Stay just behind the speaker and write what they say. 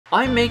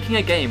I'm making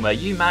a game where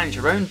you manage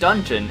your own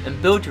dungeon and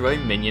build your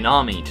own minion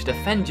army to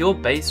defend your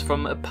base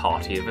from a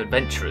party of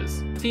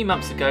adventurers. A few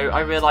months ago I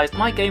realised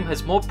my game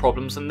has more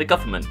problems than the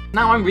government.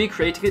 Now I'm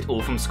recreating it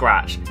all from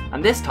scratch,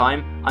 and this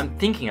time I'm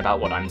thinking about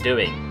what I'm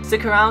doing.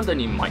 Stick around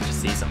and you might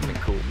just see something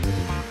cool.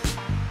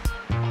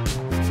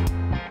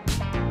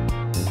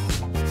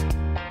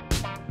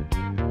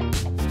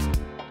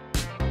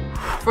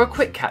 For a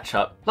quick catch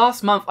up,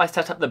 last month I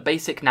set up the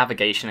basic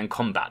navigation and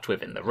combat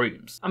within the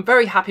rooms. I'm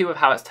very happy with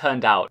how it's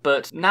turned out,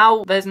 but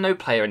now there's no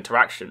player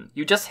interaction.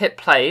 You just hit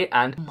play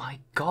and oh my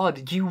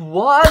god, you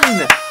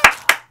won!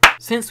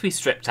 Since we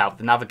stripped out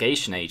the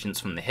navigation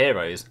agents from the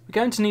heroes, we're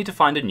going to need to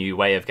find a new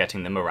way of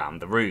getting them around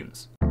the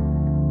rooms.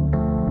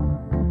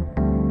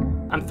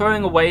 I'm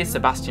throwing away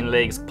Sebastian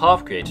Leig's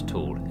path creator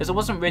tool as it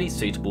wasn't really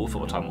suitable for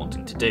what I'm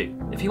wanting to do.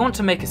 If you want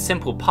to make a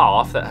simple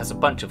path that has a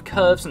bunch of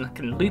curves and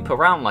can loop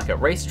around like a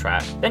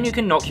racetrack, then you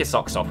can knock your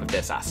socks off with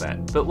this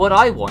asset. But what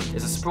I want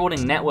is a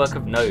sprawling network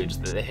of nodes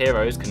that the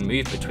heroes can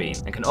move between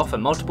and can offer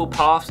multiple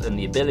paths and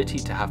the ability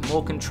to have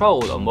more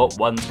control on what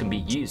ones can be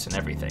used and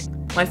everything.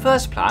 My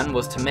first plan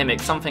was to mimic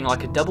something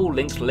like a double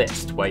linked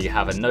list where you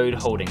have a node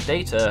holding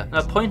data and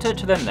a pointer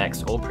to the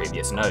next or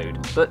previous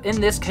node. But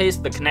in this case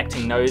the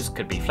connecting nodes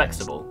could be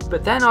flexible.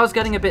 But then I was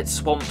getting a bit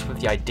swamped with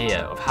the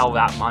idea of how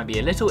that might be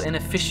a little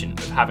inefficient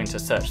of having to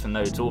search the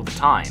nodes all the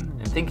time,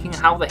 and thinking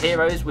how the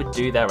heroes would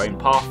do their own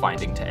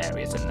pathfinding to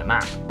areas in the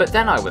map. But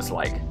then I was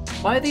like,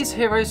 why are these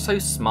heroes so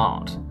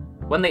smart?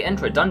 When they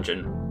enter a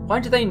dungeon, why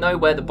do they know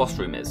where the boss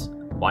room is?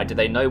 Why do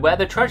they know where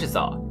the treasures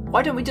are?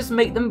 Why don't we just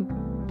make them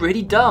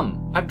really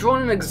dumb? I've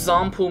drawn an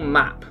example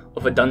map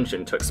of a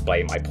dungeon to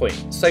explain my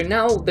point. So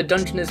now the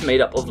dungeon is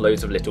made up of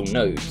loads of little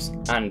nodes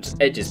and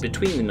edges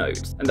between the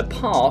nodes, and the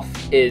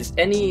path is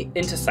any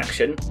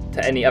intersection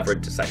to any other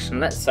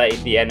intersection. Let's say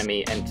the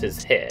enemy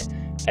enters here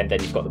and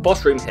then you've got the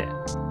boss room here.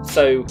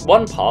 So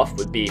one path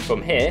would be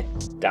from here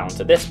down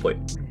to this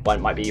point. One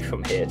might be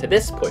from here to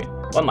this point.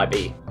 One might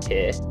be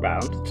here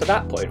round to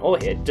that point, or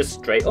here just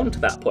straight on to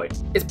that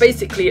point. It's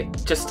basically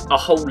just a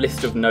whole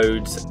list of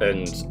nodes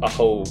and a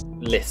whole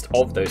list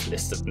of those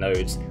lists of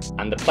nodes,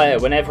 and the player,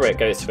 whenever it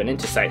goes to an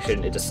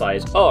intersection, it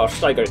decides, oh,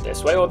 should I go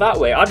this way or that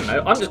way? I don't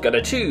know, I'm just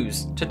gonna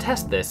choose. To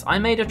test this, I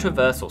made a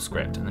traversal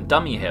script and a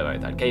dummy hero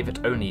that gave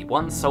it only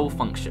one sole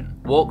function: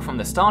 walk from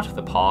the start of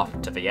the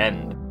path to the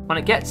end. When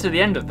it gets to the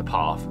end of the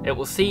path, it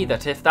will see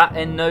that if that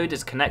end node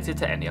is connected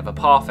to any other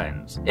path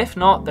ends. If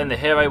not, then the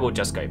hero will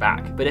just go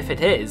back, but if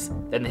it is,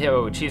 then the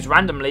hero will choose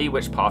randomly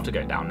which path to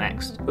go down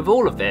next. With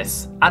all of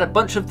this, add a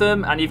bunch of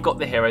them and you've got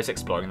the heroes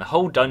exploring the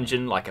whole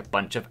dungeon like a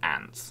bunch of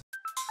ants.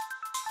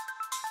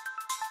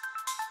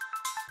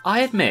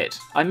 I admit,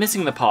 I'm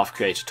missing the path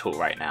creator tool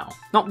right now.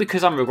 Not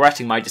because I'm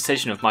regretting my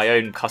decision of my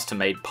own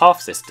custom-made path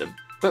system,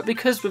 but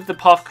because with the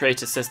path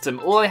creator system,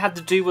 all I had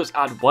to do was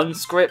add one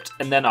script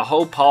and then a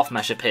whole path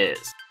mesh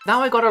appears. Now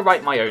I gotta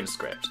write my own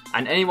script,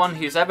 and anyone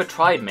who's ever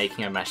tried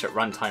making a mesh at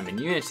runtime in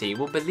Unity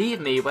will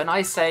believe me when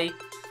I say,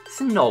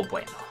 it's no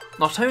bueno.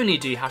 Not only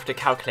do you have to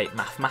calculate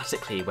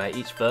mathematically where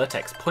each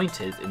vertex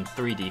pointed in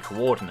 3D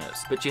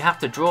coordinates, but you have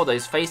to draw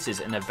those faces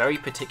in a very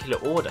particular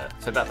order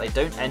so that they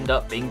don't end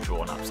up being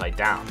drawn upside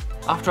down.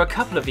 After a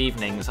couple of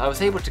evenings, I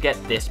was able to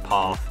get this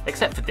path,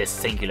 except for this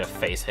singular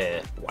face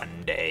here.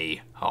 One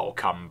day, I'll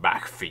come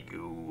back for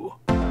you.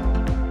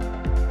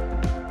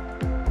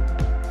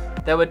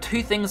 There were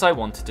two things I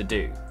wanted to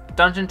do: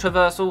 dungeon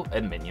traversal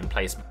and minion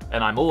placement,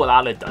 and I'm all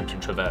out of dungeon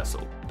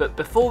traversal. But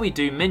before we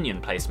do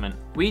minion placement,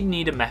 we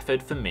need a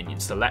method for minion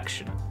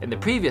selection. In the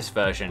previous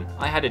version,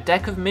 I had a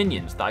deck of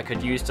minions that I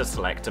could use to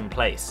select and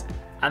place.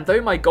 And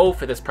though my goal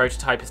for this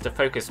prototype is to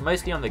focus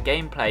mostly on the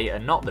gameplay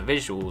and not the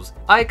visuals,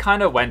 I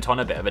kinda went on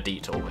a bit of a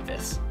detour with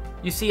this.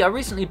 You see, I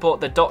recently bought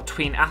the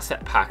 .tween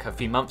asset pack a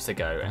few months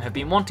ago and have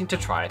been wanting to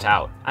try it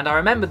out, and I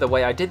remember the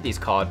way I did these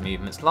card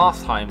movements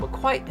last time were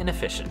quite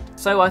inefficient,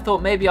 so I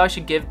thought maybe I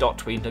should give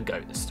 .tween a go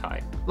this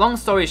time. Long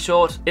story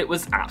short, it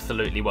was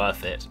absolutely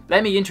worth it.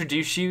 Let me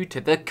introduce you to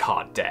the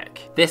card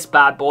deck. This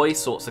bad boy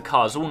sorts the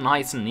cards all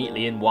nice and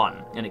neatly in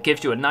one, and it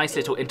gives you a nice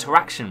little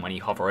interaction when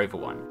you hover over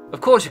one.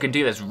 Of course you can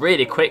do this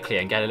really quickly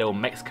and get a little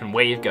Mexican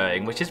wave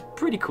going, which is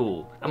pretty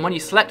cool. And when you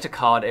select a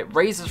card, it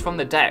raises from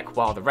the deck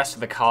while the rest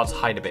of the cards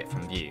hide a bit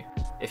from view.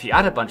 If you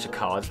add a bunch of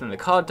cards, then the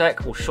card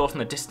deck will shorten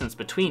the distance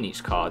between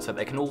each card so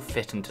they can all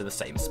fit into the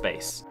same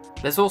space.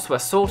 There's also a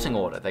sorting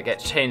order that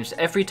gets changed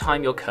every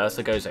time your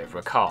cursor goes over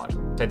a card,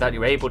 so that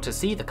you're able to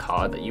see the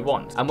card that you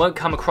want, and won't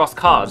come across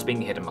cards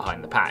being hidden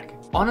behind the pack.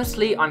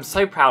 Honestly, I'm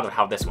so proud of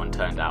how this one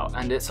turned out,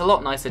 and it's a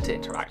lot nicer to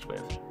interact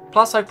with.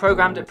 Plus I've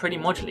programmed it pretty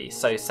modularly,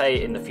 so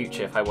say in the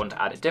future if I want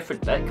to add a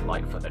different deck,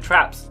 like for the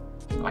traps,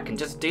 I can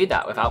just do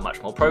that without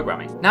much more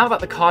programming. Now that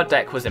the card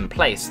deck was in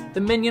place,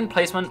 the minion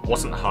placement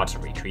wasn't hard to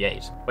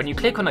recreate. When you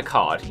click on a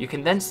card, you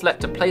can then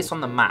select a place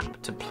on the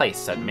map to place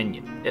said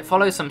minion. It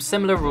follows some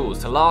similar rules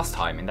to last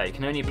time in that you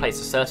can only place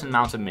a certain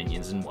amount of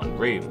minions in one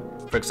room.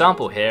 For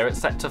example here it's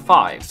set to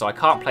 5, so I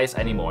can't place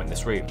any more in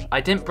this room. I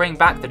didn't bring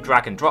back the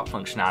drag and drop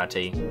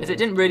functionality as it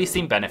didn't really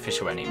seem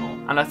beneficial anymore,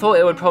 and I thought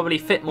it would probably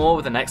fit more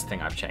with the next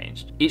thing I've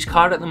changed. Each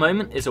card at the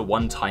moment is a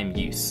one-time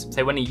use,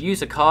 so when you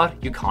use a card,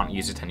 you can't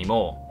use it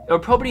anymore. It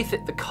would probably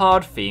fit the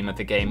card theme of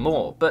the game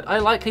more, but I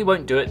likely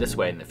won't do it this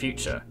way in the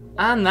future.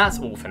 And that's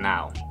all for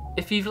now.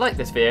 If you've liked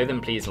this video,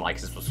 then please like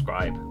and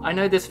subscribe. I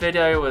know this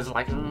video was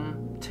like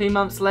 2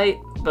 months late,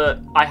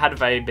 but I had a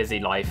very busy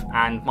life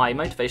and my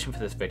motivation for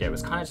this video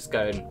was kind of just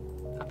going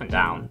up and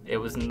down. It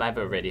was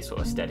never really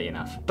sort of steady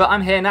enough. But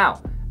I'm here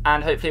now,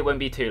 and hopefully it won't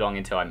be too long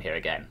until I'm here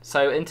again.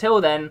 So until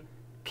then,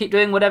 keep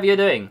doing whatever you're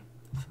doing,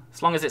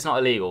 as long as it's not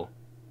illegal.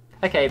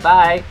 Okay,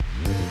 bye!